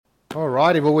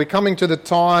Alrighty, well, we're coming to the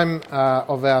time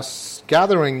of our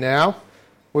gathering now.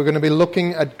 We're going to be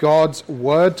looking at God's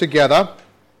Word together.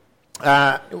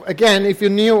 Again, if you're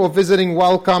new or visiting,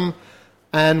 welcome.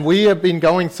 And we have been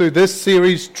going through this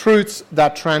series, Truths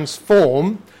That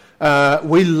Transform.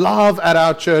 We love at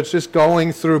our church just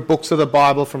going through books of the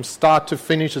Bible from start to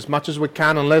finish as much as we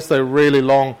can, unless they're really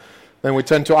long. Then we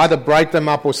tend to either break them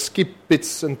up or skip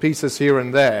bits and pieces here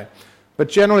and there. But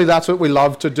generally that's what we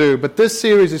love to do. But this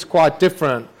series is quite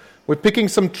different. We're picking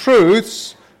some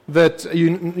truths that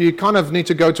you kind of need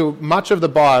to go to much of the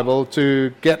Bible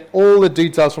to get all the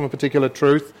details from a particular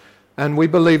truth. And we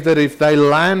believe that if they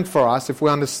land for us, if we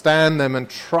understand them and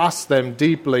trust them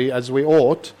deeply as we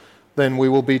ought, then we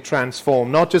will be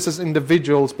transformed. Not just as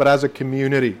individuals, but as a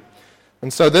community.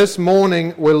 And so this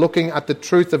morning we're looking at the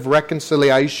truth of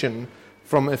reconciliation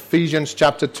from Ephesians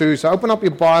chapter 2. So open up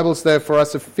your Bibles there for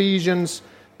us, Ephesians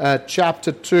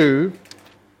chapter 2.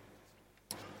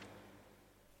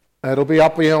 It'll be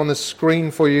up here on the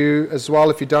screen for you as well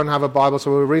if you don't have a Bible.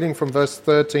 So we're reading from verse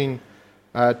 13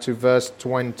 to verse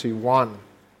 21.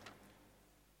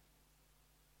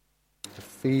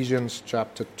 Ephesians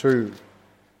chapter 2.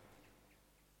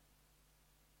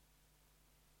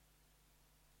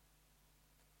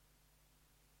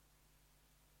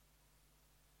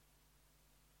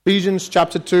 Ephesians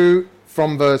chapter 2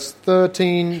 from verse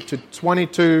 13 to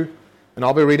 22, and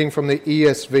I'll be reading from the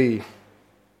ESV.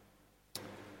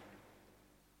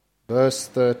 Verse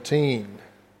 13.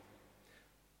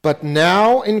 But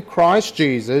now in Christ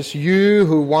Jesus, you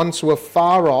who once were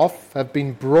far off have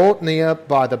been brought near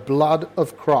by the blood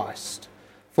of Christ.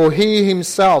 For he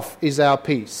himself is our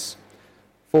peace,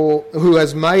 for who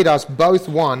has made us both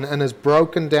one and has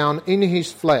broken down in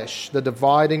his flesh the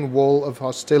dividing wall of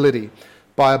hostility,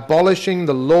 by abolishing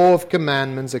the law of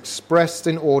commandments expressed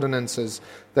in ordinances,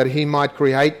 that he might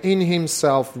create in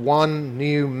himself one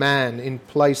new man in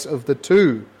place of the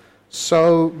two,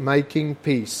 so making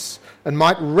peace, and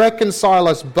might reconcile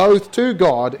us both to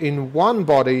God in one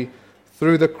body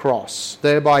through the cross,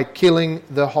 thereby killing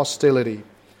the hostility.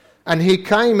 And he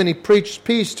came and he preached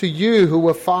peace to you who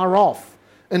were far off,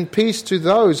 and peace to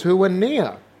those who were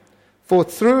near. For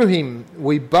through him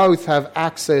we both have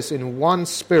access in one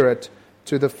Spirit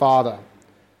to the Father.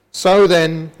 So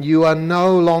then, you are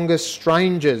no longer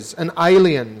strangers and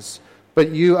aliens, but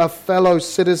you are fellow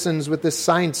citizens with the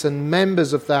saints and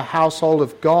members of the household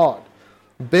of God,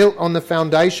 built on the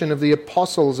foundation of the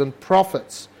apostles and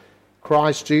prophets,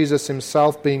 Christ Jesus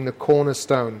himself being the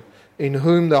cornerstone, in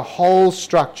whom the whole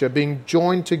structure, being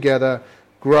joined together,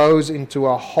 grows into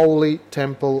a holy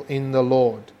temple in the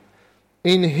Lord.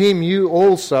 In him you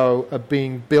also are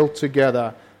being built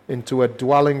together into a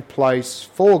dwelling place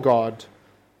for God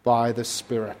by the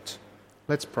Spirit.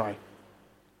 Let's pray.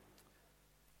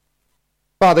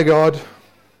 Father God,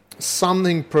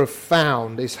 something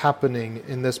profound is happening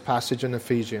in this passage in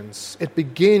Ephesians. It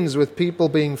begins with people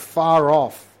being far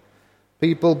off,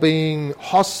 people being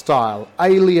hostile,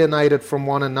 alienated from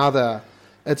one another.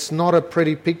 It's not a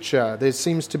pretty picture. There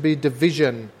seems to be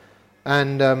division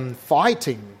and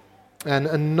fighting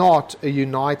and not a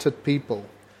united people.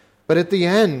 But at the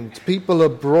end, people are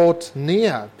brought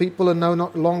near. People are no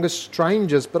longer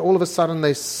strangers, but all of a sudden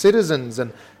they're citizens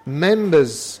and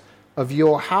members of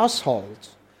your household.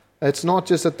 It's not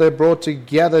just that they're brought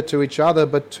together to each other,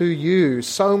 but to you.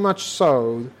 So much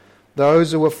so,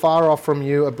 those who are far off from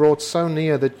you are brought so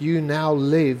near that you now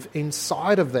live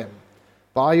inside of them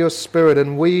by your Spirit.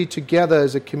 And we together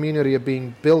as a community are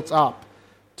being built up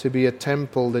to be a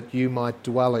temple that you might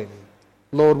dwell in.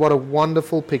 Lord, what a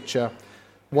wonderful picture.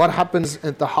 What happens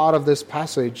at the heart of this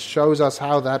passage shows us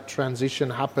how that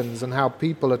transition happens and how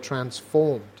people are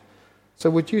transformed. So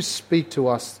would you speak to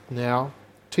us now?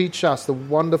 Teach us the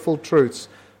wonderful truths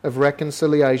of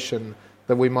reconciliation,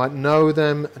 that we might know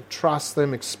them and trust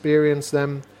them, experience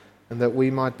them, and that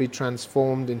we might be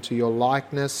transformed into your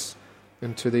likeness,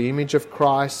 into the image of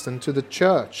Christ, and to the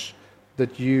church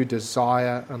that you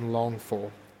desire and long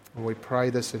for. And we pray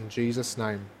this in Jesus'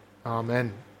 name.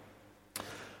 Amen.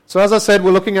 So as I said,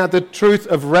 we're looking at the truth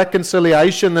of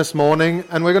reconciliation this morning,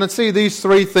 and we're going to see these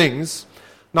three things.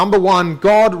 Number one,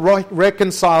 God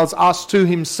reconciles us to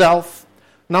himself.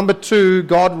 Number two,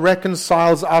 God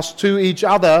reconciles us to each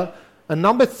other. And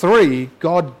number three,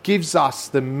 God gives us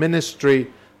the ministry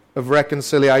of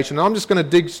reconciliation. I'm just going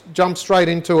to jump straight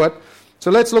into it.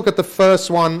 So let's look at the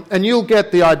first one, and you'll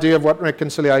get the idea of what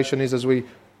reconciliation is as we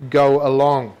go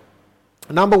along.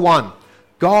 Number one,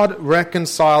 God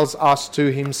reconciles us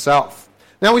to himself.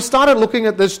 Now, we started looking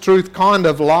at this truth kind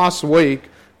of last week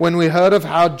when we heard of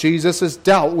how Jesus has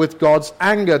dealt with God's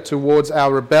anger towards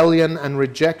our rebellion and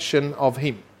rejection of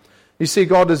him. You see,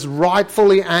 God is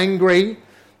rightfully angry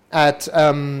at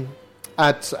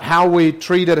how we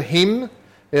treated Him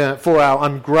for our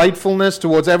ungratefulness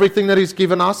towards everything that He's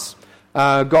given us.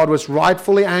 God was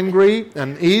rightfully angry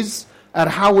and is at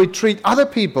how we treat other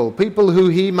people who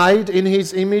He made in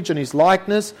His image and His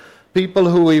likeness, people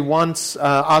who He wants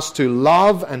us to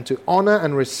love and to honor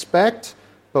and respect,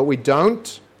 but we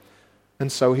don't.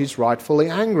 And so He's rightfully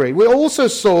angry. We also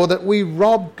saw that we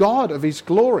rob God of His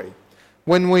glory.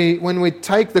 When we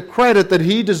take the credit that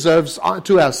He deserves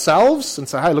to ourselves and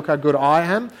say, hey, look how good I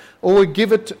am, or we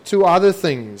give it to other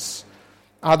things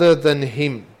other than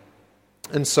Him.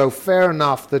 And so fair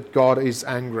enough that God is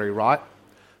angry, right?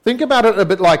 Think about it a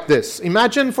bit like this.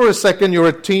 Imagine for a second you're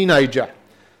a teenager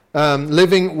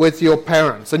living with your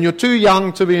parents, and you're too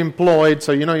young to be employed,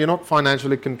 so you're not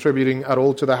financially contributing at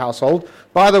all to the household.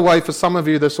 By the way, for some of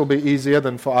you this will be easier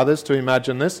than for others to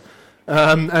imagine this.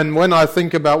 And when I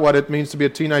think about what it means to be a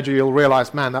teenager, you'll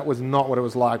realize, man, that was not what it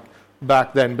was like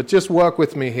back then. But just work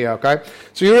with me here, okay?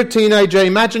 So you're a teenager.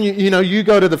 Imagine you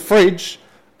go to the fridge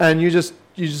and you just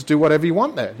do whatever you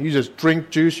want there. You just drink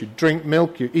juice, you drink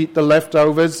milk, you eat the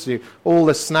leftovers, all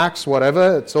the snacks,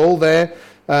 whatever. It's all there.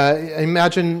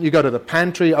 Imagine you go to the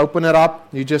pantry, open it up,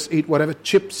 you just eat whatever,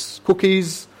 chips,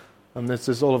 cookies, and this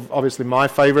is all of obviously my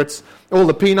favorites, all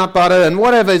the peanut butter and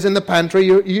whatever is in the pantry,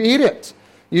 you eat it.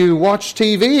 You watch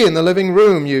TV in the living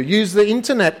room, you use the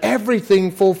internet,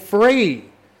 everything for free.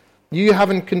 You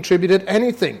haven't contributed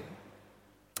anything.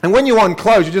 And when you want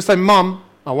clothes, you just say, Mum,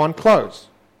 I want clothes.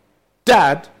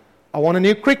 Dad, I want a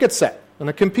new cricket set and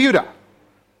a computer.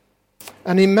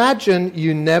 And imagine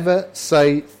you never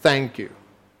say thank you.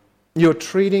 You're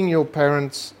treating your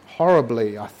parents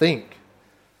horribly, I think.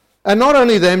 And not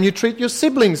only them, you treat your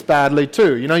siblings badly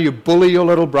too. You bully your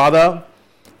little brother,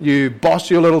 you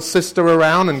boss your little sister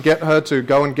around and get her to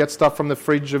go and get stuff from the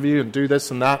fridge of you and do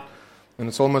this and that. And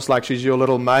it's almost like she's your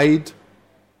little maid.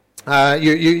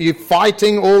 You're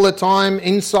fighting all the time,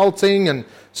 insulting and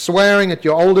swearing at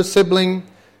your older sibling.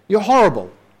 You're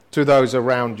horrible to those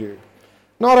around you.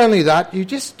 Not only that, you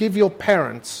just give your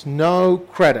parents no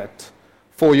credit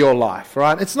for your life,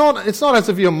 right? It's not as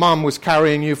if your mum was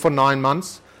carrying you for 9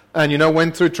 months and,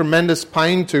 went through tremendous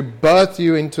pain to birth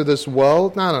you into this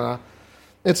world. No.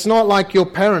 It's not like your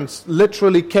parents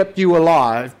literally kept you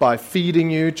alive by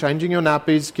feeding you, changing your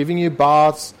nappies, giving you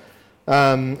baths,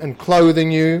 and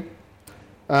clothing you.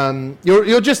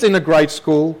 You're just in a great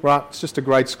school, right? It's just a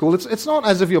great school. It's not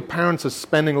as if your parents are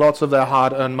spending lots of their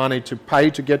hard-earned money to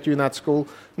pay to get you in that school.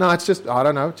 No, it's just, I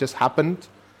don't know, it just happened.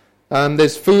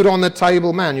 There's food on the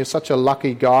table. Man, you're such a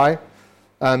lucky guy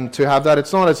to have that.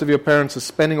 It's not as if your parents are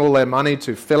spending all their money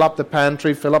to fill up the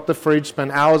pantry, fill up the fridge,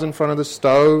 spend hours in front of the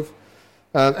stove.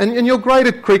 And you're great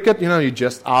at cricket, you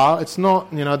just are. It's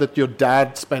not, that your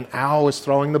dad spent hours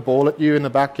throwing the ball at you in the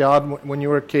backyard when you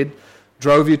were a kid,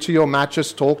 drove you to your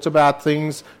matches, talked about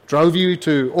things, drove you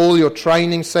to all your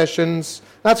training sessions.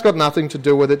 That's got nothing to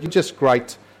do with it. You're just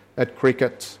great at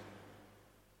cricket.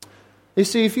 You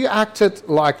see, if you acted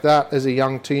like that as a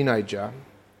young teenager,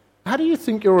 how do you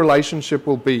think your relationship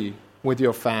will be with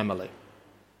your family?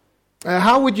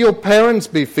 How would your parents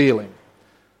be feeling?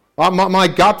 My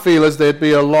gut feel is there'd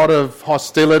be a lot of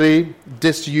hostility,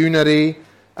 disunity,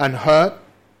 and hurt.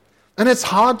 And it's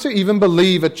hard to even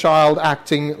believe a child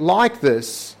acting like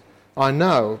this, I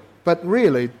know. But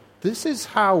really, this is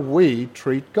how we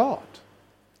treat God.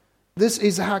 This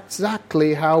is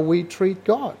exactly how we treat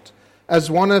God as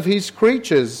one of His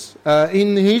creatures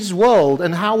in His world,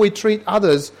 and how we treat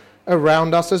others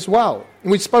around us as well.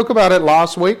 We spoke about it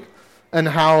last week, and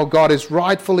how God is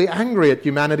rightfully angry at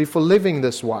humanity for living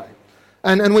this way.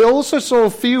 And we also saw a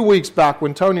few weeks back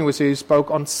when Tony was here, he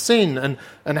spoke on sin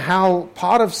and how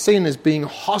part of sin is being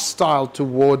hostile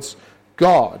towards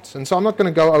God. And so I'm not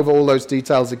going to go over all those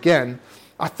details again.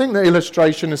 I think the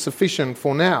illustration is sufficient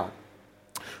for now.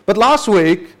 But last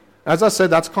week, as I said,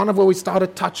 that's kind of where we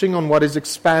started touching on what is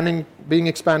being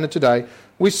expanded today.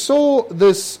 We saw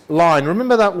this line.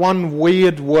 Remember that one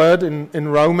weird word in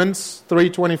Romans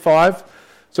 3:25?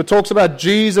 So it talks about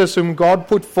Jesus, whom God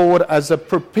put forward as a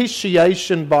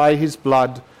propitiation by His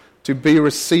blood to be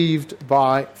received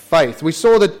by faith. We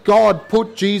saw that God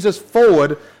put Jesus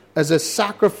forward as a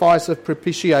sacrifice of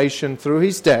propitiation through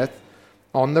His death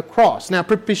on the cross. Now,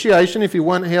 propitiation, if you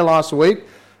weren't here last week,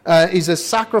 is a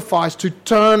sacrifice to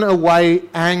turn away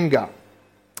anger.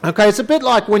 Okay, it's a bit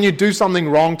like when you do something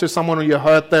wrong to someone or you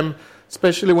hurt them,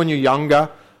 especially when you're younger,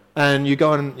 and you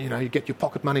go and, you get your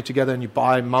pocket money together and you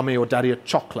buy mummy or daddy a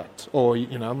chocolate, or,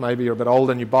 maybe you're a bit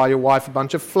older and you buy your wife a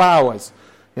bunch of flowers.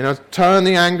 Turn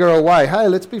the anger away. Hey,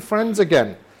 let's be friends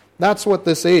again. That's what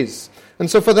this is. And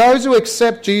so for those who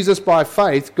accept Jesus by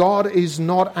faith, God is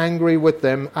not angry with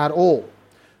them at all.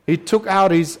 He took out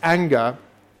his anger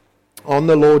on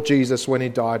the Lord Jesus when he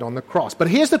died on the cross. But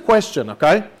here's the question,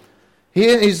 okay?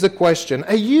 Here is the question.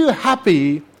 Are you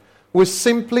happy with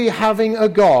simply having a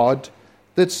God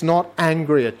that's not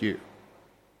angry at you?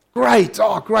 Great,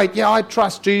 great, yeah, I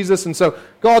trust Jesus, and so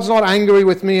God's not angry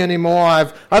with me anymore.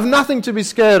 I have nothing to be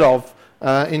scared of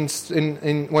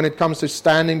in when it comes to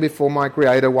standing before my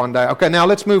Creator one day. Okay, now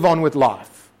let's move on with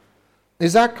life.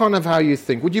 Is that kind of how you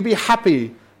think? Would you be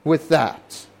happy with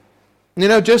that? You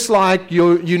know, just like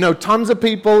you know tons of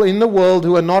people in the world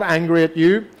who are not angry at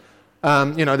you.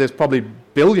 There's probably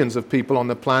billions of people on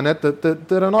the planet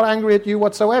that are not angry at you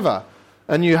whatsoever.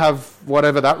 And you have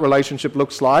whatever that relationship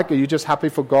looks like. Are you just happy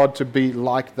for God to be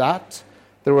like that?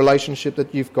 The relationship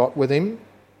that you've got with him?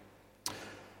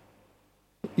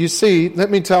 You see,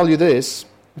 let me tell you this.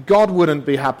 God wouldn't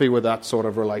be happy with that sort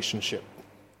of relationship.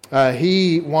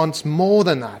 He wants more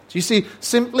than that. You see,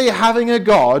 simply having a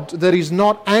God that is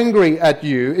not angry at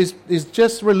you is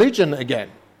just religion again.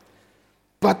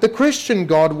 But the Christian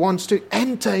God wants to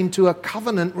enter into a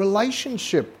covenant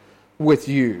relationship with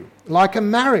you, like a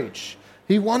marriage.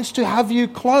 He wants to have you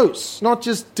close, not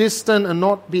just distant and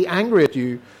not be angry at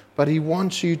you, but he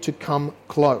wants you to come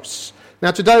close.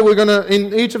 Now today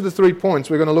in each of the 3 points,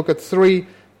 we're going to look at 3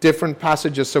 different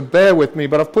passages, so bear with me,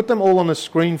 but I've put them all on the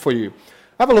screen for you.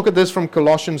 Have a look at this from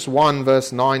Colossians 1,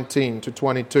 verse 19 to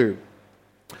 22.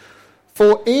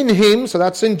 For in him, so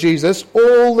that's in Jesus,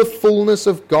 all the fullness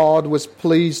of God was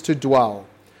pleased to dwell,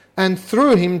 and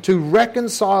through him to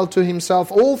reconcile to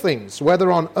himself all things,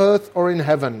 whether on earth or in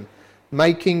heaven,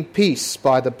 making peace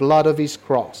by the blood of his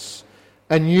cross.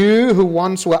 And you who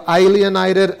once were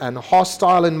alienated and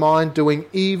hostile in mind, doing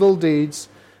evil deeds,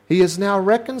 he is now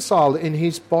reconciled in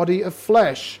his body of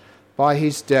flesh by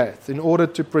his death, in order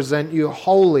to present you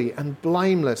holy and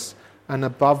blameless and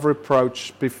above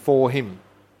reproach before him.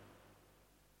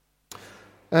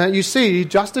 You see,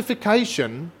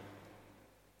 justification,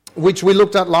 which we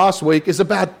looked at last week, is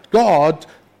about God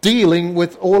dealing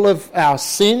with all of our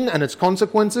sin and its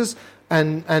consequences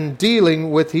and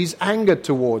dealing with his anger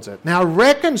towards it. Now,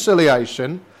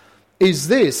 reconciliation is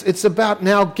this. It's about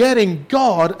now getting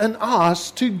God and us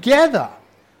together.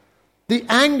 The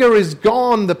anger is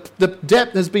gone, the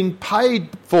debt has been paid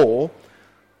for,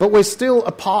 but we're still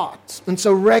apart. And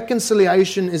so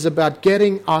reconciliation is about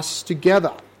getting us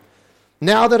together.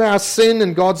 Now that our sin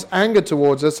and God's anger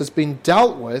towards us has been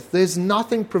dealt with, there's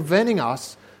nothing preventing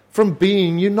us from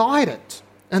being united.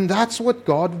 And that's what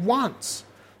God wants.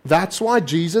 That's why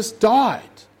Jesus died.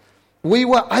 We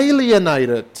were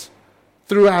alienated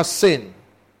through our sin.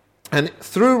 And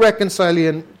through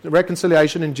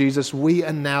reconciliation in Jesus, we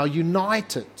are now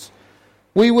united.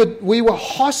 We were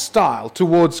hostile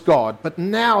towards God, but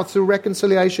now through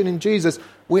reconciliation in Jesus,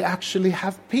 we actually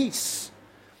have peace.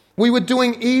 We were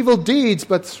doing evil deeds,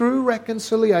 but through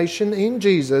reconciliation in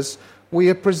Jesus, we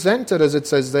are presented, as it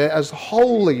says there, as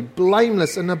holy,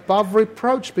 blameless, and above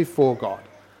reproach before God.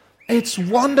 It's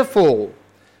wonderful.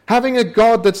 Having a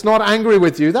God that's not angry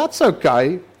with you, that's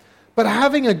okay. But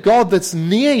having a God that's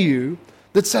near you,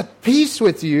 that's at peace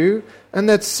with you, and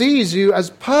that sees you as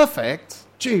perfect,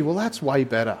 that's way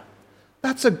better.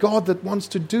 That's a God that wants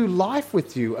to do life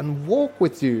with you and walk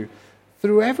with you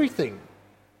through everything.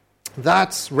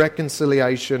 That's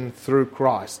reconciliation through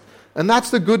Christ. And that's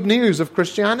the good news of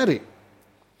Christianity.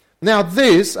 Now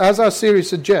this, as our series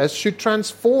suggests, should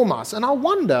transform us. And I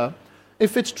wonder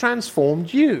if it's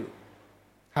transformed you.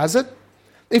 Has it?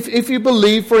 If you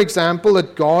believe, for example,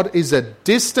 that God is a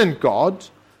distant God,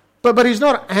 but he's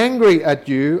not angry at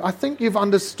you, I think you've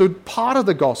understood part of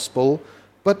the gospel,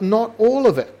 but not all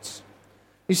of it.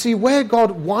 You see, where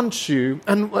God wants you,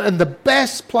 and the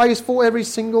best place for every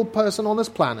single person on this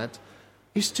planet,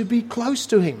 is to be close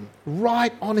to him,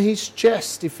 right on his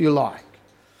chest, if you like.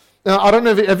 Now, I don't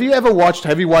know, have you ever watched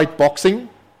heavyweight boxing?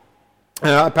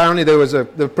 Apparently there was a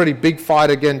pretty big fight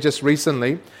again just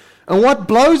recently. And what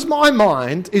blows my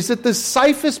mind is that the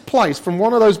safest place from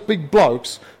one of those big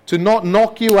blokes to not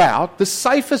knock you out, the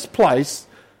safest place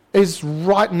is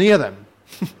right near them.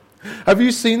 Have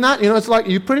you seen that? It's like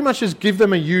you pretty much just give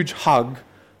them a huge hug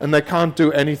and they can't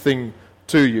do anything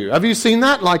to you. Have you seen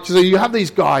that? So you have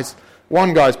these guys,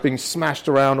 one guy's being smashed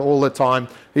around all the time.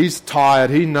 He's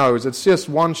tired, he knows. It's just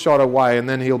one shot away and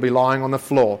then he'll be lying on the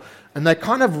floor. And they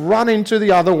kind of run into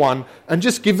the other one and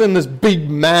just give them this big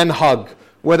man hug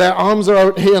where their arms are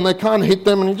out here and they can't hit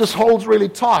them and he just holds really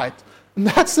tight. And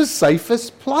that's the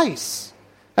safest place.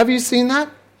 Have you seen that?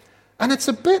 And it's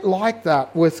a bit like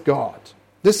that with God.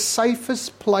 The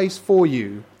safest place for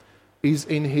you is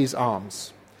in his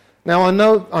arms. Now, I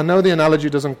know the analogy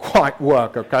doesn't quite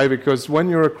work, okay, because when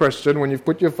you're a Christian, when you've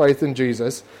put your faith in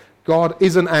Jesus, God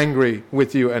isn't angry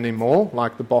with you anymore,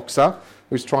 like the boxer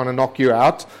who's trying to knock you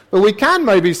out. But we can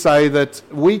maybe say that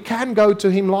we can go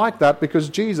to him like that because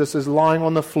Jesus is lying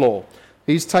on the floor.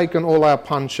 He's taken all our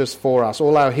punches for us,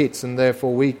 all our hits, and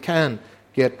therefore we can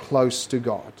get close to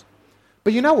God.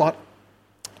 But you know what?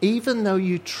 Even though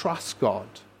you trust God,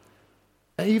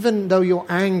 even though your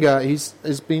anger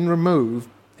has been removed,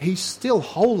 He's still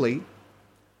holy,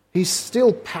 He's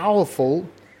still powerful,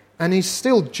 and He's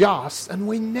still just, and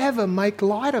we never make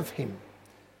light of Him.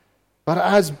 But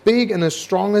as big and as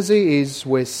strong as He is,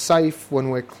 we're safe when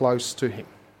we're close to Him.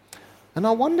 And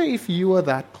I wonder if you are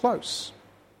that close.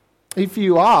 If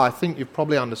you are, I think you've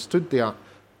probably understood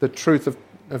the truth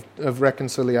of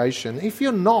reconciliation. If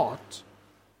you're not,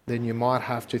 then you might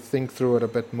have to think through it a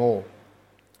bit more.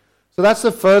 So that's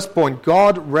the first point.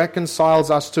 God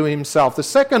reconciles us to Himself. The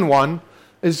second one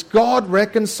is God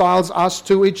reconciles us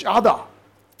to each other.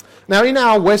 Now, in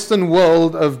our Western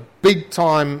world of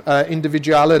big-time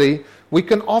individuality, we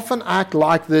can often act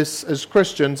like this as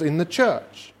Christians in the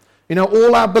church. You know,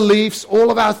 all our beliefs, all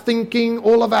of our thinking,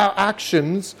 all of our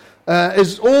actions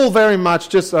is all very much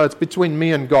just, it's between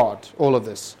me and God, all of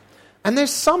this. And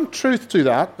there's some truth to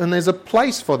that, and there's a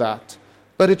place for that,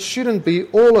 but it shouldn't be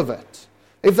all of it.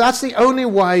 If that's the only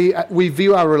way we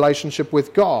view our relationship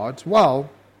with God, well,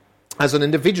 as an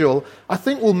individual, I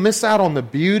think we'll miss out on the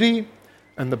beauty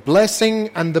and the blessing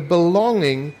and the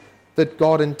belonging that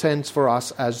God intends for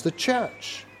us as the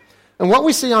church. And what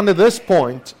we see under this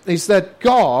point is that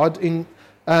God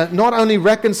not only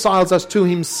reconciles us to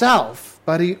Himself,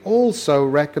 but He also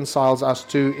reconciles us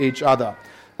to each other.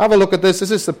 Have a look at this.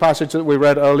 This is the passage that we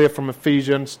read earlier from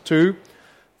Ephesians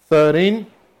 2:13.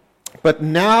 But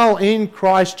now in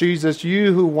Christ Jesus,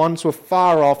 you who once were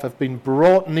far off have been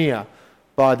brought near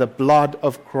by the blood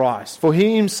of Christ. For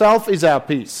He Himself is our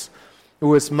peace,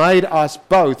 who has made us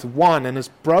both one and has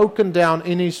broken down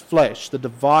in His flesh the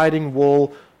dividing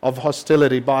wall of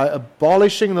hostility by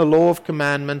abolishing the law of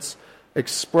commandments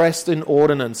expressed in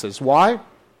ordinances. Why?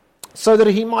 So that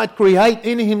He might create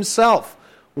in Himself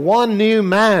one new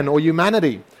man or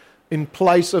humanity in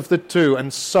place of the two,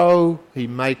 and so He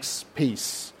makes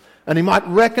peace. And He might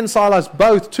reconcile us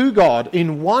both to God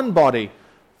in one body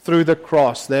through the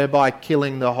cross, thereby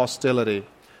killing the hostility.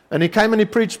 And He came and He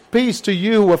preached peace to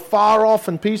you who were far off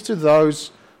and peace to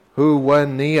those who were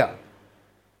near.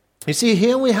 You see,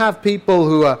 here we have people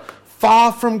who are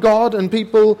far from God and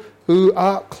people who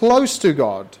are close to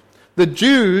God. The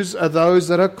Jews are those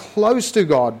that are close to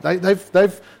God.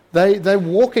 They're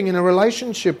walking in a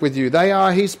relationship with you. They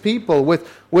are His people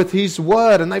with His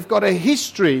word, and they've got a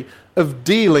history of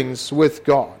dealings with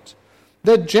God.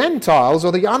 The Gentiles,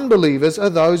 or the unbelievers, are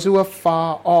those who are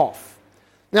far off.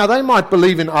 Now, they might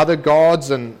believe in other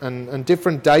gods and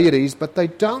different deities, but they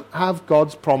don't have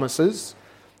God's promises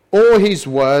or His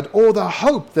word or the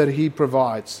hope that He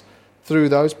provides through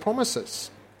those promises.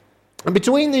 And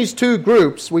between these two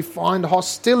groups, we find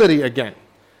hostility again.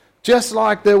 Just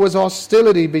like there was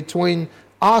hostility between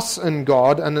us and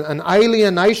God and an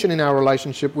alienation in our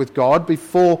relationship with God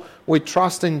before we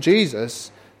trust in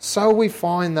Jesus, so we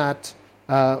find that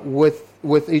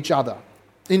with each other.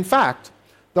 In fact,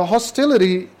 the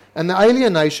hostility and the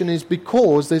alienation is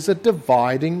because there's a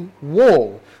dividing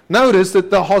wall. Notice that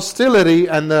the hostility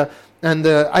and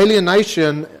the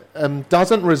alienation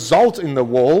doesn't result in the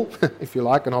wall, if you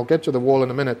like, and I'll get to the wall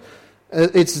in a minute.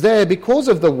 It's there because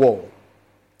of the wall.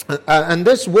 And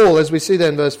this wall, as we see there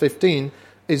in verse 15,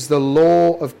 is the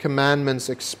law of commandments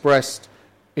expressed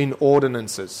in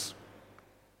ordinances.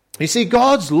 You see,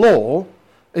 God's law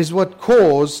is what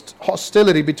caused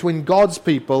hostility between God's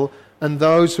people and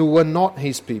those who were not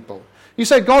His people. You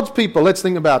say God's people, let's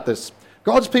think about this.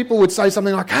 God's people would say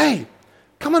something like, hey,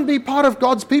 come and be part of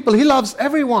God's people. He loves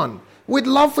everyone. We'd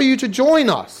love for you to join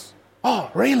us. Oh,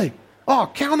 really?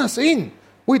 Oh, count us in.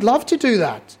 We'd love to do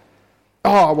that.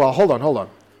 Oh, well, hold on.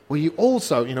 Well, you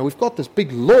also, we've got this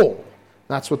big law.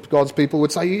 That's what God's people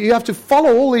would say. You have to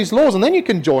follow all these laws, and then you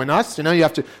can join us. You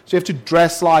have to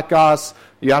dress like us.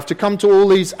 You have to come to all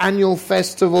these annual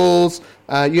festivals.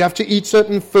 You have to eat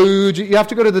certain food. You have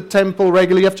to go to the temple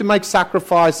regularly. You have to make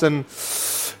sacrifice. And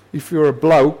if you're a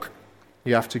bloke,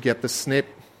 you have to get the snip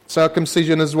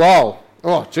circumcision as well.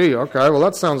 Oh, gee, okay. Well,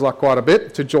 that sounds like quite a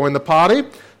bit to join the party.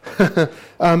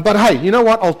 But hey, you know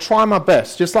what? I'll try my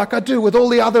best, just like I do with all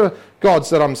the other gods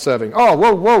that I'm serving. Oh,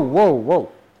 whoa.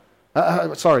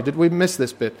 Sorry, did we miss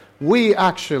this bit? We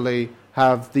actually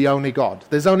have the only God.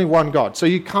 There's only one God. So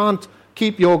you can't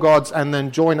keep your gods and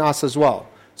then join us as well.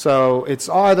 So it's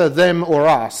either them or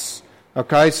us.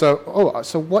 Okay, so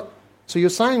what? So you're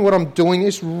saying what I'm doing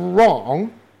is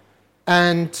wrong,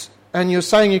 and you're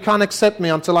saying you can't accept me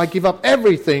until I give up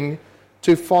everything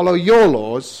to follow your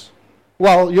laws.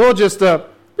 Well, you're just a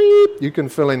beep. You can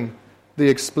fill in the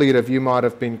expletive you might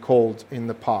have been called in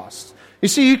the past. You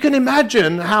see, you can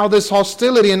imagine how this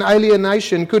hostility and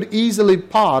alienation could easily be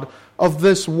part of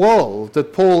this world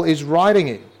that Paul is writing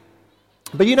in.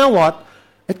 But you know what?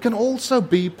 It can also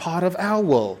be part of our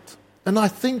world. And I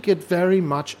think it very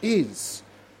much is.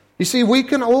 You see, we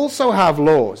can also have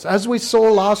laws, as we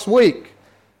saw last week.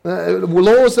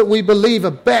 Laws that we believe are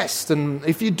best, and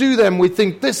if you do them, we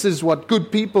think this is what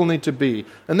good people need to be,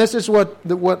 and this is what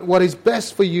is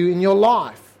best for you in your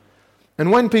life.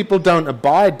 And when people don't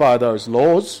abide by those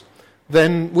laws,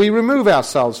 then we remove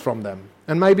ourselves from them,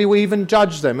 and maybe we even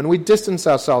judge them, and we distance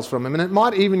ourselves from them, and it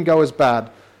might even go as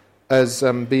bad as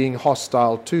being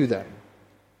hostile to them.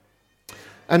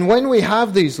 And when we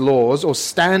have these laws, or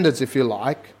standards if you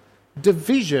like,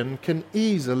 division can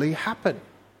easily happen.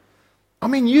 I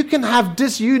mean, you can have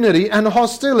disunity and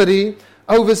hostility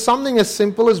over something as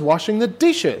simple as washing the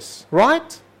dishes,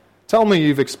 right? Tell me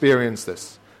you've experienced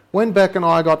this. When Beck and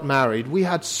I got married, we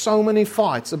had so many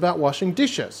fights about washing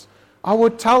dishes. I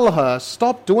would tell her,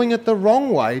 stop doing it the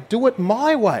wrong way, do it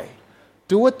my way,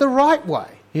 do it the right way,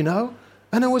 you know?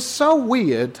 And it was so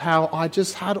weird how I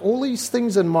just had all these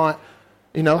things in my,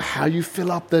 you know, how you fill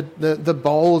up the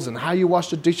bowls and how you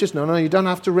wash the dishes. No, you don't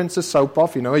have to rinse the soap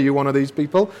off. You know, are you one of these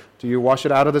people? Do you wash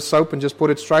it out of the soap and just put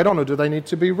it straight on, or do they need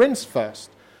to be rinsed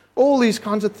first? All these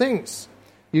kinds of things.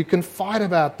 You can fight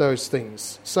about those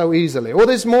things so easily. Or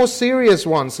there's more serious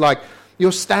ones like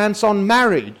your stance on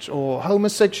marriage or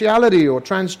homosexuality or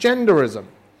transgenderism.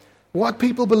 What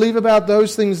people believe about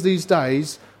those things these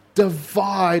days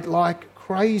divide like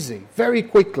crazy, very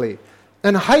quickly.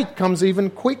 And hate comes even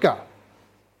quicker,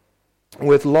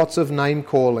 with lots of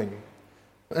name-calling.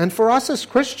 And for us as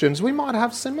Christians, we might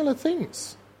have similar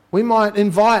things. We might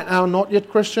invite our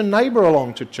not-yet-Christian neighbour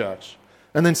along to church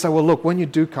and then say, well, look, when you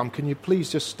do come, can you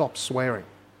please just stop swearing?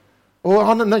 Or,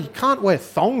 oh, no, you can't wear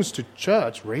thongs to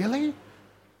church, really?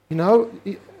 You know,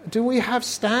 do we have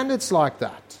standards like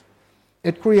that?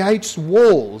 It creates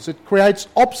walls. It creates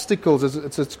obstacles, as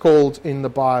it's called in the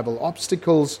Bible,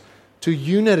 obstacles to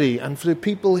unity and for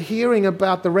people hearing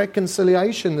about the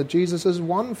reconciliation that Jesus has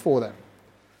won for them.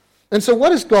 And so what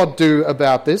does God do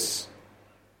about this?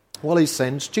 Well, he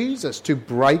sends Jesus to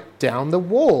break down the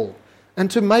wall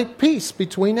and to make peace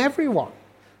between everyone.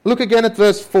 Look again at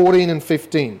verse 14 and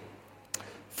 15.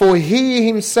 For he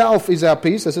himself is our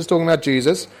peace, this is talking about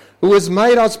Jesus, who has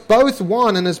made us both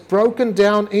one and has broken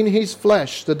down in his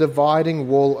flesh the dividing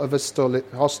wall of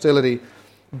hostility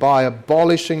by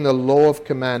abolishing the law of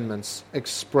commandments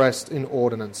expressed in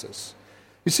ordinances.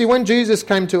 You see, when Jesus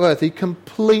came to earth, he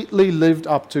completely lived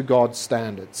up to God's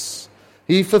standards.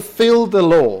 He fulfilled the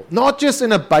law, not just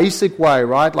in a basic way,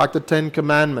 right, like the Ten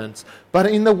Commandments, but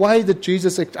in the way that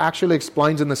Jesus actually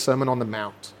explains in the Sermon on the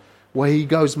Mount, where he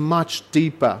goes much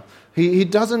deeper. He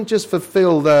doesn't just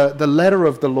fulfill the letter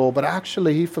of the law, but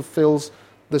actually he fulfills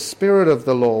the spirit of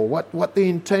the law, what the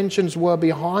intentions were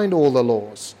behind all the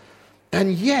laws.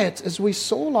 And yet, as we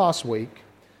saw last week,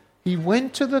 he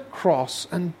went to the cross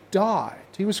and died.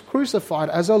 He was crucified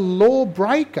as a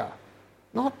lawbreaker,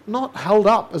 not held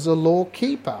up as a law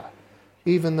keeper,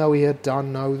 even though he had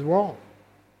done no wrong.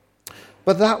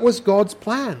 But that was God's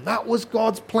plan. That was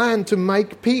God's plan to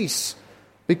make peace,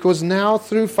 because now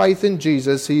through faith in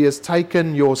Jesus, he has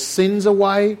taken your sins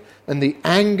away and the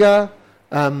anger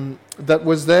that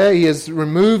was there. He has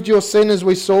removed your sin, as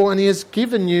we saw, and he has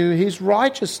given you his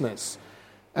righteousness.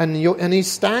 And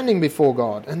he's standing before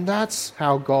God. And that's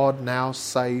how God now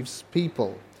saves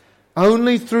people.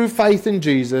 Only through faith in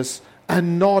Jesus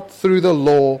and not through the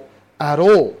law at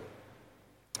all.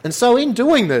 And so in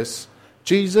doing this,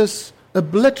 Jesus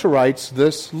obliterates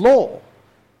this law,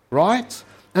 right?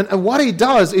 And what he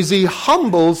does is he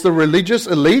humbles the religious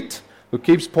elite who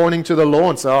keeps pointing to the law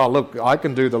and say, oh, look, I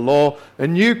can do the law,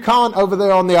 and you can't over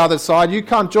there on the other side. You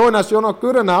can't join us. You're not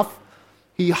good enough.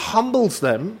 He humbles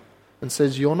them and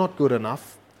says, you're not good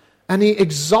enough. And he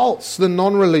exalts the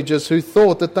non-religious who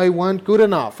thought that they weren't good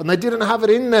enough and they didn't have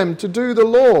it in them to do the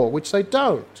law, which they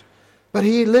don't. But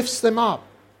he lifts them up.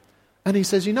 And he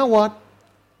says, you know what?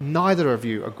 Neither of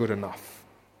you are good enough.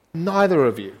 Neither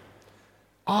of you.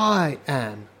 I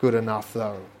am good enough,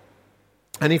 though.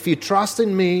 And if you trust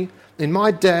in me, in my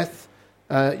death,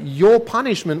 your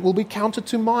punishment will be counted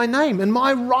to my name, and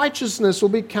my righteousness will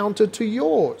be counted to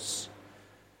yours.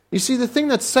 You see, the thing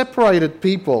that separated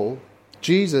people,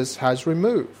 Jesus has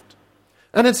removed.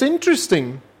 And it's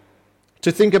interesting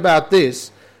to think about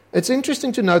this, it's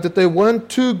interesting to note that there weren't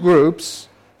two groups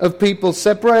of people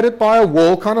separated by a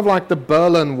wall, kind of like the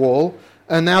Berlin Wall,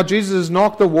 and now Jesus has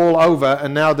knocked the wall over,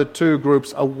 and now the two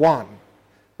groups are one.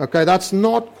 Okay, that's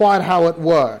not quite how it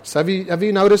works. Have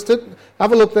you noticed it?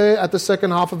 Have a look there at the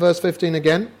second half of verse 15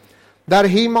 again. That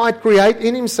he might create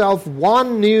in himself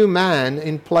one new man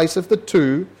in place of the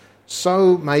two,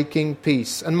 so making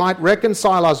peace, and might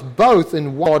reconcile us both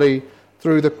in one body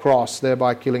through the cross,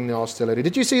 thereby killing the hostility.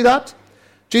 Did you see that?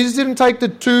 Jesus didn't take the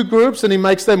two groups and he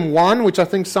makes them one, which I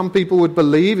think some people would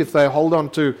believe if they hold on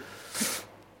to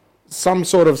some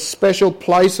sort of special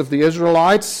place of the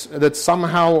Israelites, that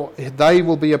somehow they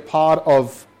will be a part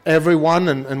of everyone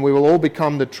and we will all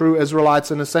become the true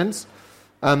Israelites in a sense.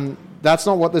 That's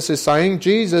not what this is saying.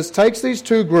 Jesus takes these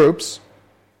two groups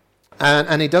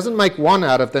and he doesn't make one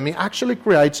out of them. He actually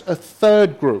creates a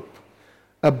third group,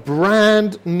 a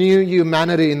brand new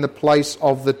humanity in the place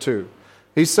of the two.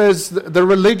 He says the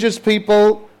religious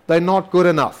people, they're not good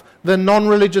enough. The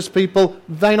non-religious people,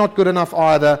 they're not good enough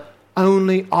either.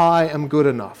 Only I am good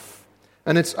enough.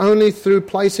 And it's only through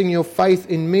placing your faith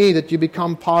in me that you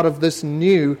become part of this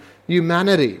new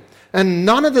humanity. And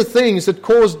none of the things that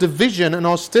cause division and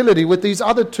hostility with these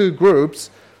other two groups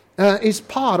is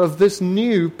part of this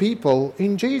new people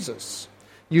in Jesus.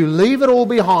 You leave it all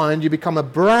behind, you become a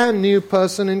brand new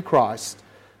person in Christ,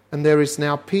 and there is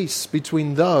now peace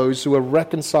between those who are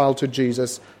reconciled to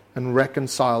Jesus and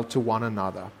reconciled to one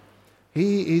another.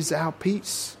 He is our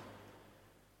peace.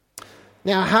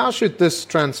 Now, how should this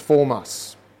transform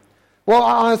us? Well,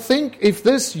 I think if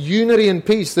this unity and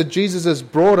peace that Jesus has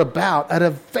brought about at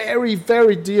a very,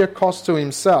 very dear cost to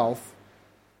himself,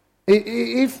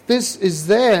 if this is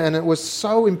there and it was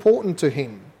so important to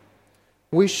him,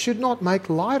 we should not make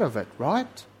light of it,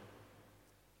 right?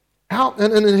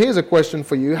 And here's a question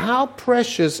for you. How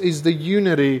precious is the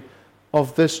unity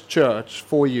of this church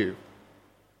for you?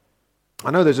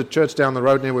 I know there's a church down the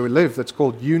road near where we live that's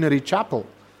called Unity Chapel.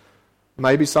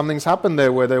 Maybe something's happened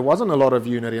there where there wasn't a lot of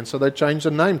unity, and so they changed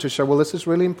the name to show, well, this is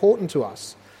really important to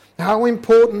us. How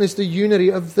important is the unity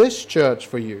of this church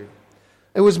for you?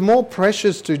 It was more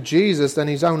precious to Jesus than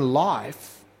his own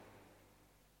life.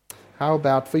 How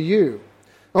about for you?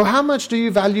 Or how much do you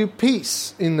value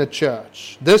peace in the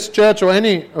church? This church or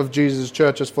any of Jesus'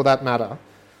 churches for that matter.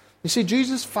 You see,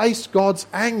 Jesus faced God's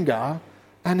anger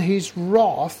and his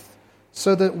wrath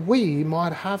so that we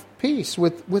might have peace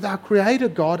with our Creator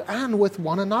God and with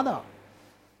one another.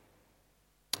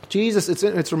 Jesus,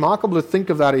 it's remarkable to think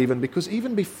of that even, because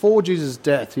even before Jesus'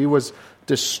 death, he was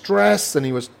distressed and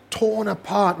he was torn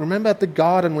apart. Remember at the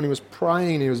garden when he was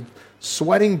praying, he was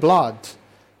sweating blood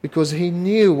because he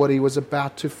knew what he was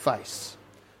about to face.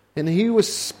 And he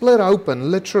was split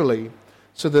open, literally,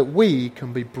 so that we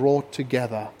can be brought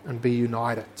together and be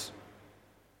united.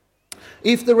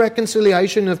 If the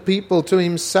reconciliation of people to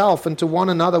himself and to one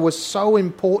another was so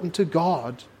important to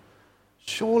God,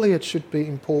 surely it should be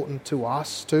important to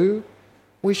us too.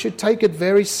 We should take it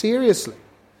very seriously.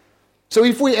 So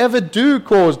if we ever do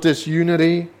cause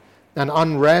disunity and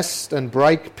unrest and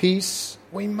break peace,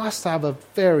 we must have a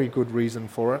very good reason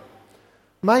for it.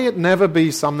 May it never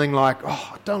be something like,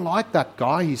 oh, I don't like that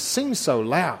guy, he sings so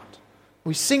loud.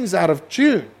 He sings out of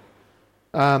tune.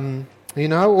 Or, man,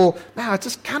 I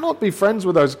just cannot be friends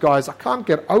with those guys. I can't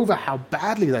get over how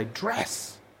badly they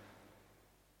dress.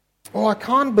 Or I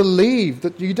can't believe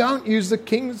that you don't use the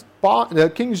King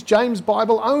James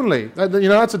Bible only.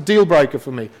 That's a deal breaker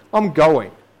for me. I'm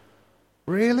going.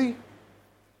 Really?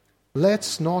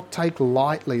 Let's not take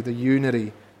lightly the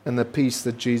unity and the peace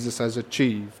that Jesus has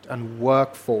achieved and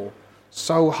worked for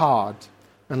so hard,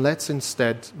 and let's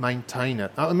instead maintain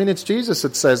it. I mean, it's Jesus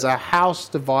that says, a house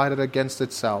divided against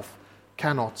itself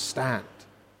cannot stand.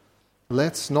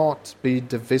 Let's not be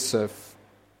divisive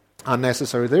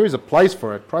unnecessary. There is a place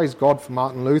for it. Praise God for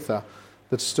Martin Luther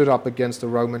that stood up against the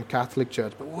Roman Catholic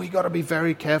Church. But we've got to be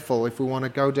very careful if we want to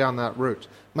go down that route.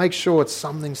 Make sure it's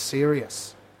something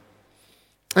serious.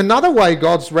 Another way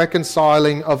God's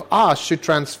reconciling of us should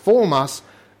transform us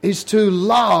is to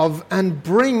love and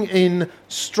bring in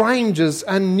strangers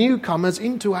and newcomers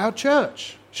into our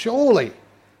church. Surely.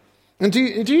 And do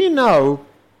you know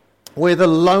where the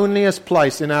loneliest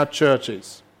place in our church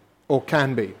is, or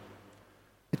can be?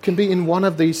 It can be in one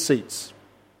of these seats.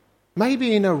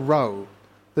 Maybe in a row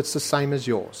that's the same as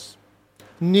yours.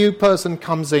 New person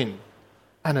comes in,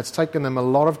 and it's taken them a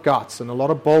lot of guts and a lot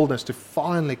of boldness to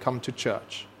finally come to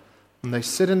church. And they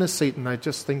sit in a seat and they're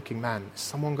just thinking, man, is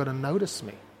someone going to notice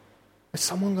me? Is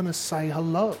someone going to say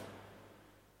hello?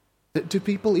 Do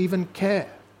people even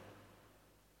care?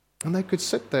 And they could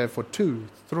sit there for 2,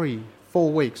 3,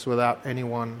 4 weeks without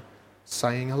anyone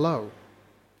saying hello.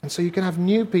 And so you can have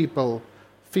new people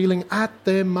feeling at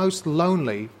their most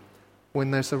lonely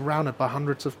when they're surrounded by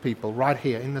hundreds of people right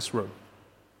here in this room.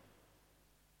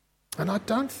 And I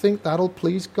don't think that'll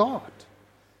please God.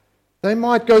 They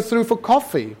might go through for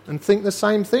coffee and think the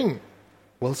same thing.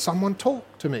 Will someone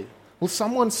talk to me? Will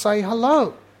someone say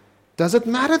hello? Does it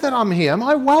matter that I'm here? Am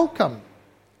I welcome?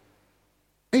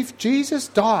 If Jesus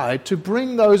died to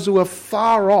bring those who are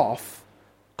far off,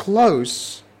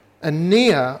 close, and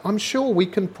near, I'm sure we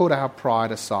can put our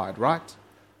pride aside, right?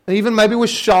 Even maybe we're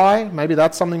shy, maybe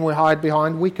that's something we hide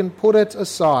behind. We can put it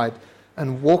aside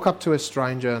and walk up to a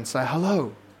stranger and say,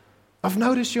 hello, I've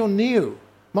noticed you're new.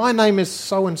 My name is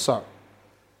so-and-so.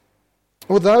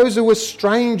 Or those who were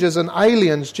strangers and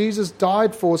aliens, Jesus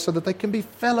died for so that they can be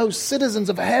fellow citizens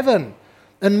of heaven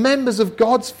and members of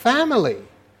God's family.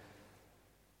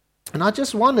 And I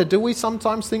just wonder, do we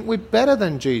sometimes think we're better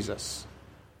than Jesus?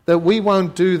 That we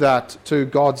won't do that to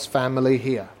God's family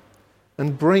here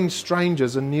and bring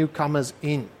strangers and newcomers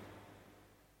in.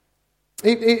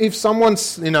 If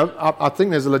someone's, I think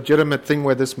there's a legitimate thing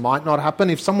where this might not happen.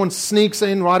 If someone sneaks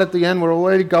in right at the end, we're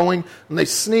already going, and they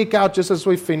sneak out just as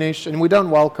we finish, and we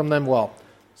don't welcome them, well,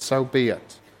 so be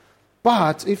it.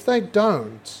 But if they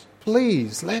don't,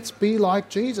 please, let's be like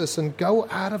Jesus and go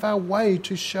out of our way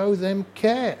to show them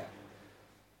care.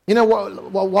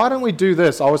 Well, why don't we do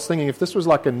this? I was thinking if this was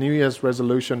like a New Year's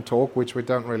resolution talk, which we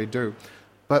don't really do,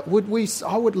 but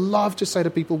I would love to say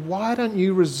to people, why don't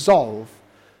you resolve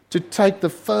to take the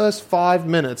first 5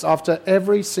 minutes after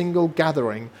every single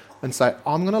gathering and say,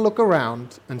 I'm going to look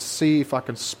around and see if I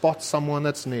can spot someone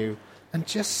that's new and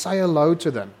just say hello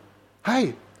to them.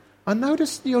 Hey, I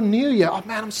noticed you're new here. Oh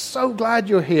man, I'm so glad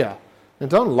you're here. And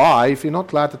don't lie, if you're not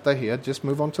glad that they're here, just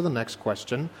move on to the next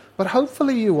question. But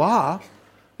hopefully you are.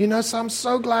 So I'm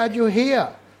so glad you're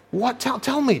here. What?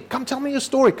 Tell me. Come tell me your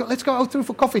story. Let's go out through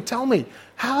for coffee. Tell me.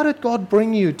 How did God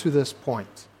bring you to this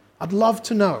point? I'd love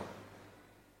to know.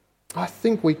 I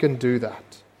think we can do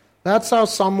that. That's how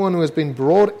someone who has been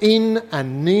brought in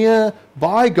and near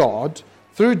by God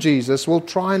through Jesus will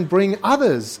try and bring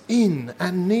others in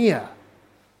and near.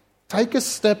 Take a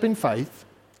step in faith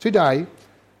today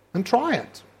and try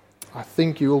it. I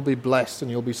think you will be blessed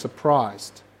and you'll be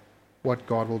surprised what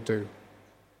God will do.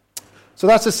 So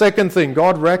that's the second thing.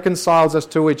 God reconciles us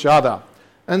to each other.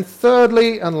 And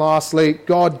thirdly and lastly,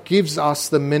 God gives us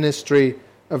the ministry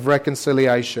of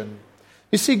reconciliation.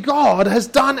 You see, God has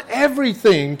done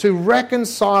everything to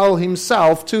reconcile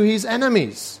himself to his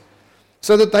enemies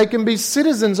so that they can be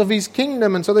citizens of his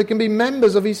kingdom and so they can be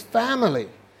members of his family.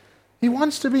 He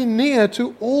wants to be near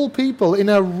to all people in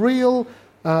a real,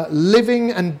 living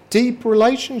and deep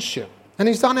relationship. And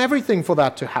he's done everything for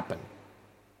that to happen.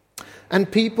 And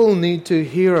people need to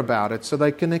hear about it so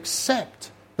they can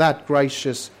accept that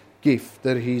gracious gift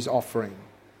that he's offering.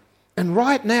 And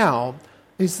right now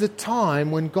is the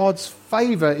time when God's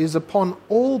favor is upon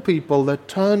all people that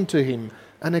turn to him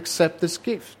and accept this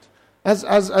gift. As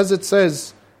it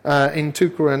says in 2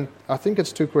 Corinthians, I think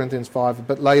it's 2 Corinthians 5,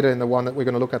 but later in the one that we're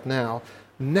going to look at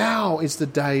now is the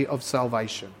day of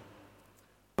salvation.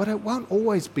 But it won't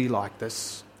always be like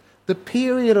this. The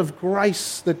period of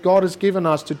grace that God has given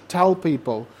us to tell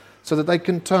people so that they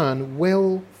can turn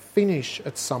will finish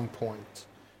at some point.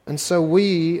 And so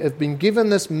we have been given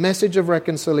this message of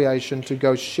reconciliation to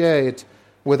go share it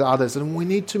with others. And we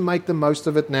need to make the most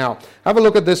of it now. Have a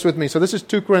look at this with me. So this is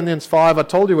 2 Corinthians 5. I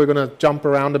told you we're going to jump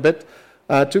around a bit.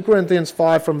 2 Corinthians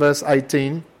 5 from verse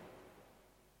 18.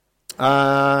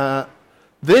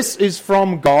 This is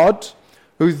from God,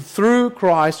 who through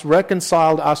Christ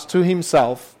reconciled us to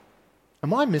himself.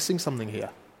 Am I missing something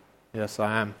here? Yes,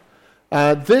 I am.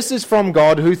 This is from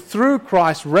God, who through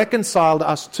Christ reconciled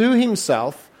us to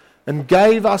himself and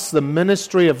gave us the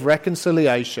ministry of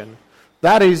reconciliation.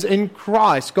 That is, in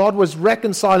Christ, God was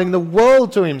reconciling the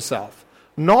world to himself,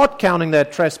 not counting their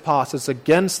trespasses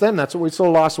against them. That's what we saw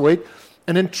last week.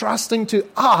 And entrusting to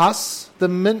us the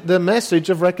message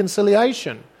of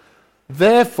reconciliation.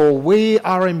 Therefore, we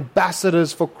are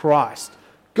ambassadors for Christ,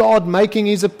 God making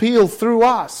his appeal through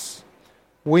us.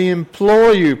 We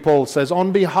implore you, Paul says,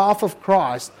 on behalf of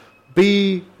Christ,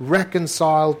 be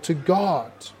reconciled to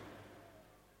God.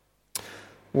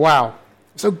 Wow.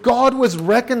 So God was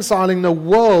reconciling the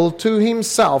world to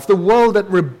himself, the world that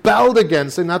rebelled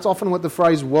against him. That's often what the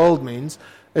phrase world means,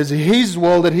 is his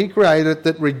world that he created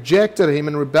that rejected him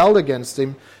and rebelled against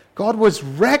him. God was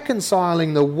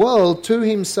reconciling the world to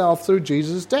himself through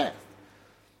Jesus' death.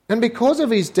 And because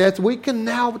of his death, we can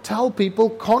now tell people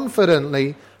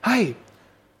confidently, hey,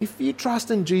 if you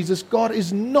trust in Jesus, God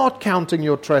is not counting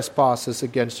your trespasses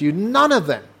against you, none of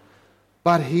them.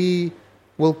 But he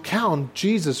will count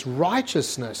Jesus'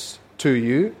 righteousness to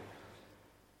you.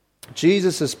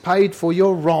 Jesus has paid for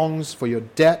your wrongs, for your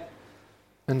debt,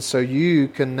 and so you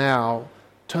can now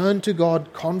turn to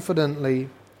God confidently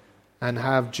and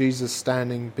have Jesus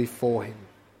standing before him.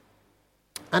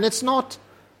 And it's not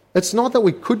that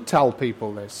we could tell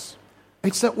people this.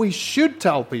 It's that we should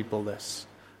tell people this.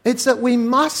 It's that we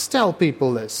must tell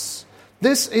people this.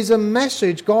 This is a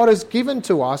message God has given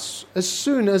to us as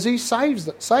soon as he saved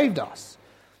us.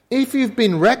 If you've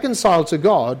been reconciled to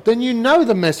God, then you know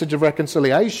the message of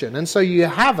reconciliation, and so you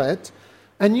have it,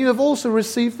 and you have also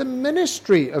received the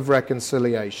ministry of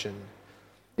reconciliation.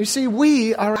 You see,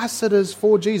 we are ambassadors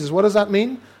for Jesus. What does that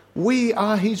mean? We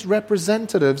are his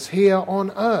representatives here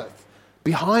on earth,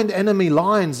 behind enemy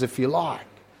lines, if you like.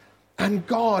 And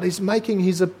God is making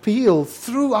his appeal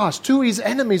through us to his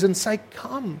enemies and say,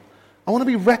 come, I want to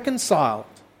be reconciled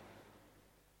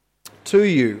to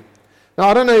you. Now,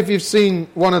 I don't know if you've seen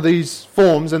one of these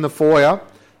forms in the foyer.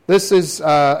 This is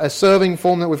a serving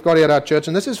form that we've got here at our church,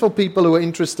 and this is for people who are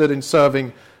interested in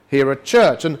serving here at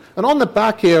church. And on the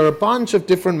back here are a bunch of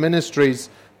different ministries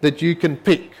that you can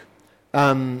pick.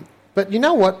 But you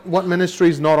know what ministry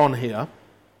is not on here?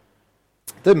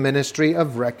 The ministry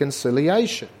of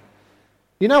reconciliation.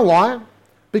 You know why?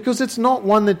 Because it's not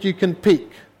one that you can pick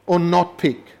or not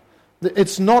pick.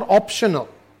 It's not optional,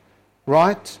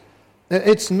 right?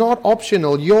 It's not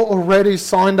optional. You're already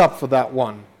signed up for that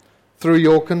one through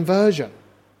your conversion.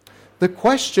 The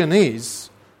question is,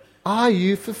 are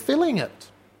you fulfilling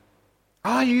it?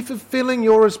 Are you fulfilling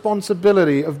your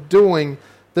responsibility of doing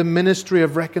the ministry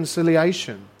of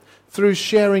reconciliation through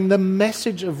sharing the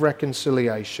message of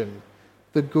reconciliation,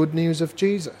 the good news of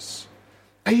Jesus?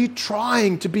 Are you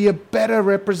trying to be a better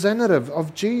representative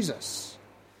of Jesus?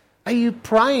 Are you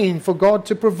praying for God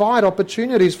to provide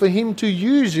opportunities for him to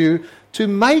use you to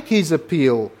make his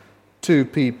appeal to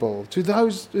people, to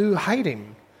those who hate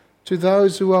him, to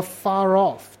those who are far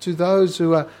off, to those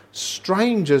who are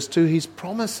strangers to his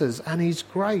promises and his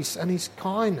grace and his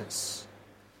kindness?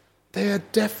 There are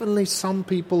definitely some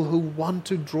people who want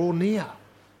to draw near.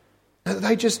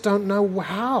 They just don't know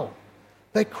how.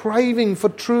 They're craving for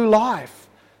true life.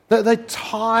 They're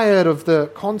tired of the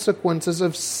consequences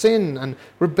of sin and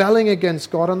rebelling against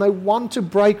God, and they want to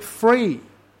break free.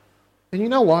 And you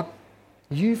know what?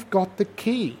 You've got the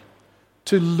key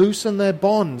to loosen their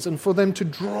bonds and for them to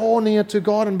draw near to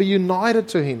God and be united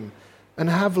to him and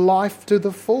have life to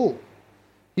the full.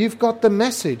 You've got the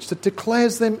message that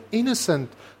declares them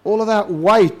innocent, all of that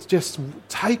weight just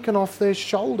taken off their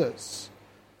shoulders.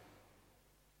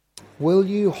 Will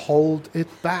you hold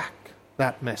it back,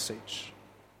 that message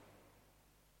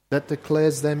that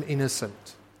declares them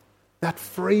innocent, that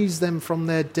frees them from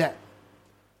their debt,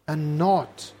 and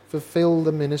not fulfill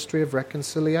the ministry of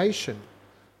reconciliation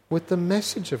with the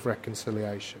message of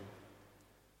reconciliation?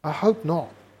 I hope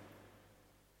not.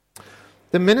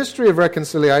 The ministry of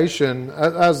reconciliation,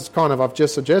 as kind of I've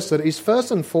just suggested, is first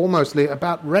and foremostly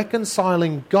about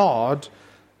reconciling God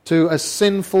to a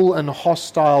sinful and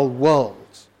hostile world.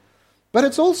 But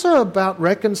it's also about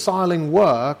reconciling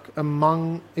work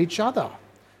among each other,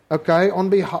 okay,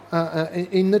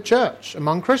 in the church,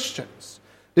 among Christians.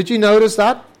 Did you notice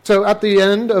that? So at the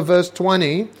end of verse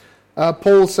 20,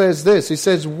 Paul says this. He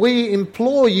says, we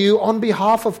implore you on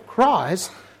behalf of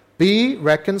Christ, be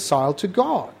reconciled to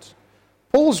God.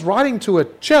 Paul's writing to a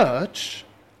church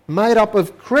made up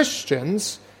of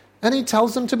Christians, and he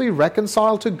tells them to be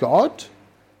reconciled to God.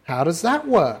 How does that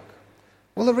work?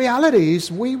 Well, the reality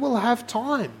is we will have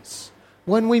times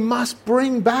when we must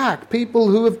bring back people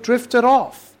who have drifted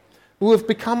off, who have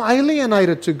become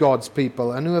alienated to God's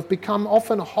people, and who have become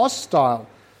often hostile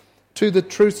to the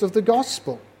truth of the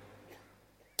gospel.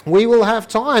 We will have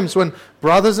times when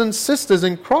brothers and sisters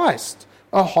in Christ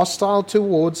are hostile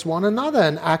towards one another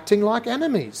and acting like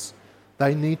enemies.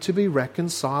 They need to be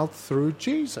reconciled through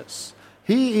Jesus.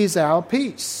 He is our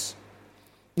peace.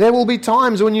 There will be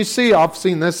times when you see, I've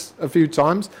seen this a few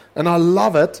times, and I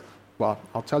love it. Well,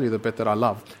 I'll tell you the bit that I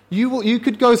love. You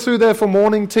could go through there for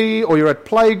morning tea, or you're at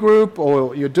playgroup,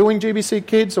 or you're doing GBC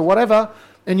Kids or whatever,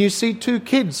 and you see two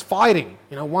kids fighting.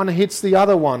 You know, one hits the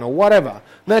other one or whatever.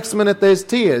 Next minute there's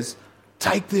tears.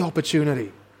 Take the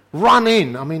opportunity. Run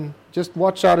in. I mean, just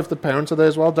watch out if the parents are there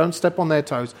as well. Don't step on their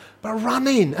toes. But run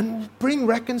in and bring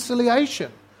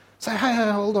reconciliation. Say,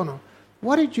 hey, hold on.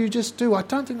 What did you just do? I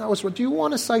don't think that was right. Do you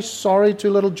want to say sorry to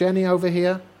little Jenny over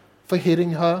here for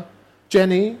hitting her?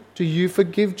 Jenny, do you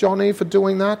forgive Johnny for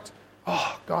doing that?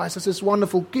 Oh, guys, this is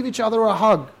wonderful. Give each other a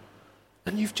hug.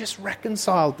 And you've just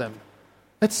reconciled them.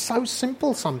 It's so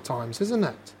simple sometimes, isn't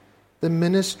it? The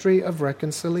ministry of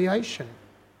reconciliation.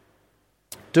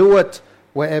 Do it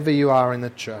wherever you are in the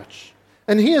church.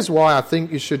 And here's why I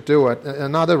think you should do it,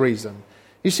 another reason.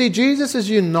 You see, Jesus has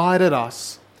united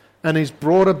us and he's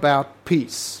brought about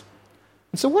peace.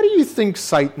 And so what do you think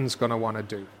Satan's going to want to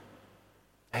do?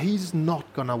 He's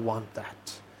not going to want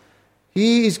that.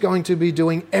 He is going to be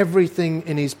doing everything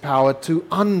in his power to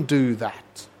undo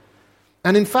that.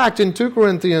 And in fact, in 2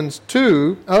 Corinthians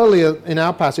 2, earlier in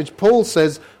our passage, Paul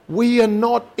says, we are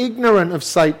not ignorant of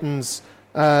Satan's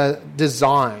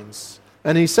designs.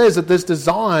 And he says that this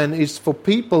design is for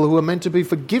people who are meant to be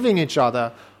forgiving each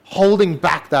other, holding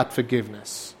back that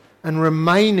forgiveness and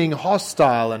remaining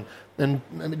hostile and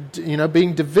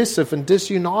being divisive and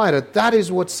disunited. That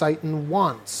is what Satan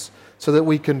wants, so that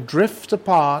we can drift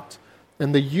apart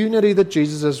and the unity that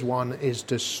Jesus has won is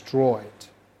destroyed.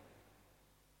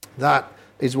 That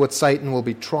is what Satan will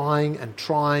be trying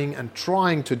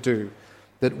to do,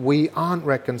 that we aren't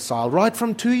reconciled, right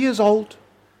from 2 years old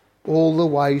all the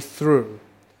way through.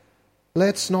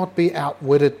 Let's not be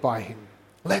outwitted by him.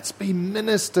 Let's be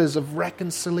ministers of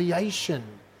reconciliation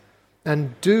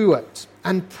and do it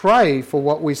and pray for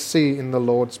what we see in the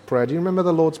Lord's Prayer. Do you remember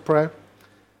the Lord's Prayer?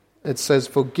 It says,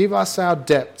 forgive us our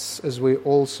debts as we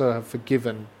also have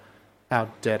forgiven our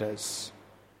debtors.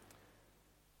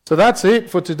 So that's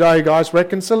it for today, guys.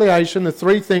 Reconciliation, the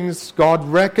three things. God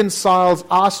reconciles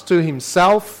us to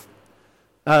himself.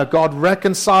 God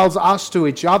reconciles us to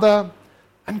each other.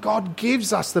 And God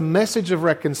gives us the message of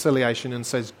reconciliation and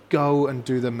says, go and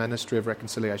do the ministry of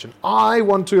reconciliation. I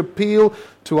want to appeal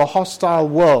to a hostile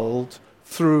world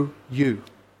through you.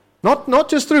 Not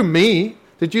just through me.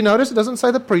 Did you notice it doesn't say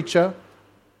the preacher?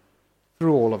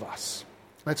 Through all of us.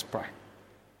 Let's pray.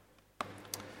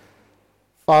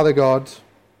 Father God,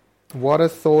 what a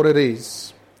thought it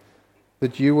is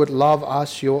that you would love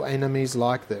us, your enemies,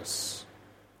 like this.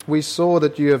 We saw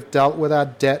that you have dealt with our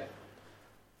debt.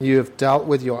 You have dealt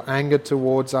with your anger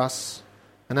towards us.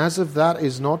 And as if that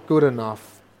is not good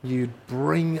enough, you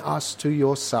bring us to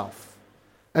yourself,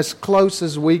 as close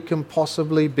as we can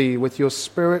possibly be, with your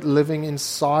Spirit living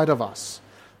inside of us.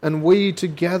 And we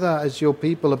together as your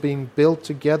people are being built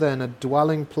together in a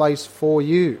dwelling place for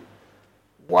you.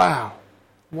 Wow,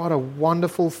 what a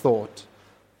wonderful thought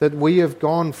that we have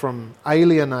gone from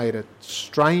alienated,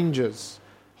 strangers,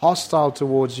 hostile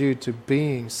towards you, to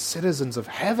being citizens of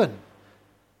heaven,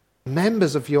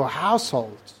 members of your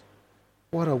household.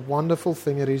 What a wonderful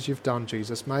thing it is you've done,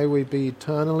 Jesus. May we be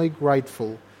eternally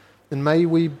grateful, and may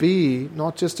we be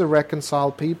not just a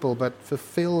reconciled people, but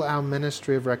fulfill our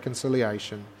ministry of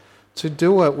reconciliation. To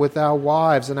do it with our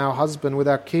wives and our husband, with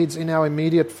our kids, in our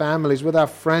immediate families, with our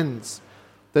friends.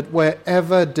 That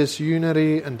wherever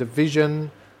disunity and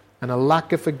division and a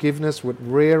lack of forgiveness would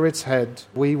rear its head,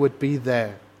 we would be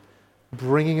there,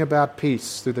 bringing about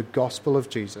peace through the gospel of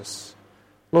Jesus.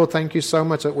 Lord, thank you so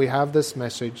much that we have this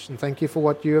message, and thank you for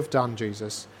what you have done,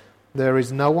 Jesus. There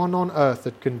is no one on earth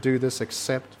that can do this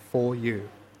except for you.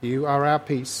 You are our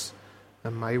peace,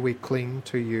 and may we cling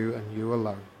to you and you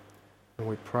alone. And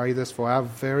we pray this for our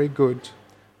very good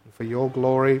and for your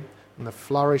glory and the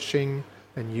flourishing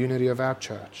and unity of our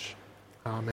church. Amen.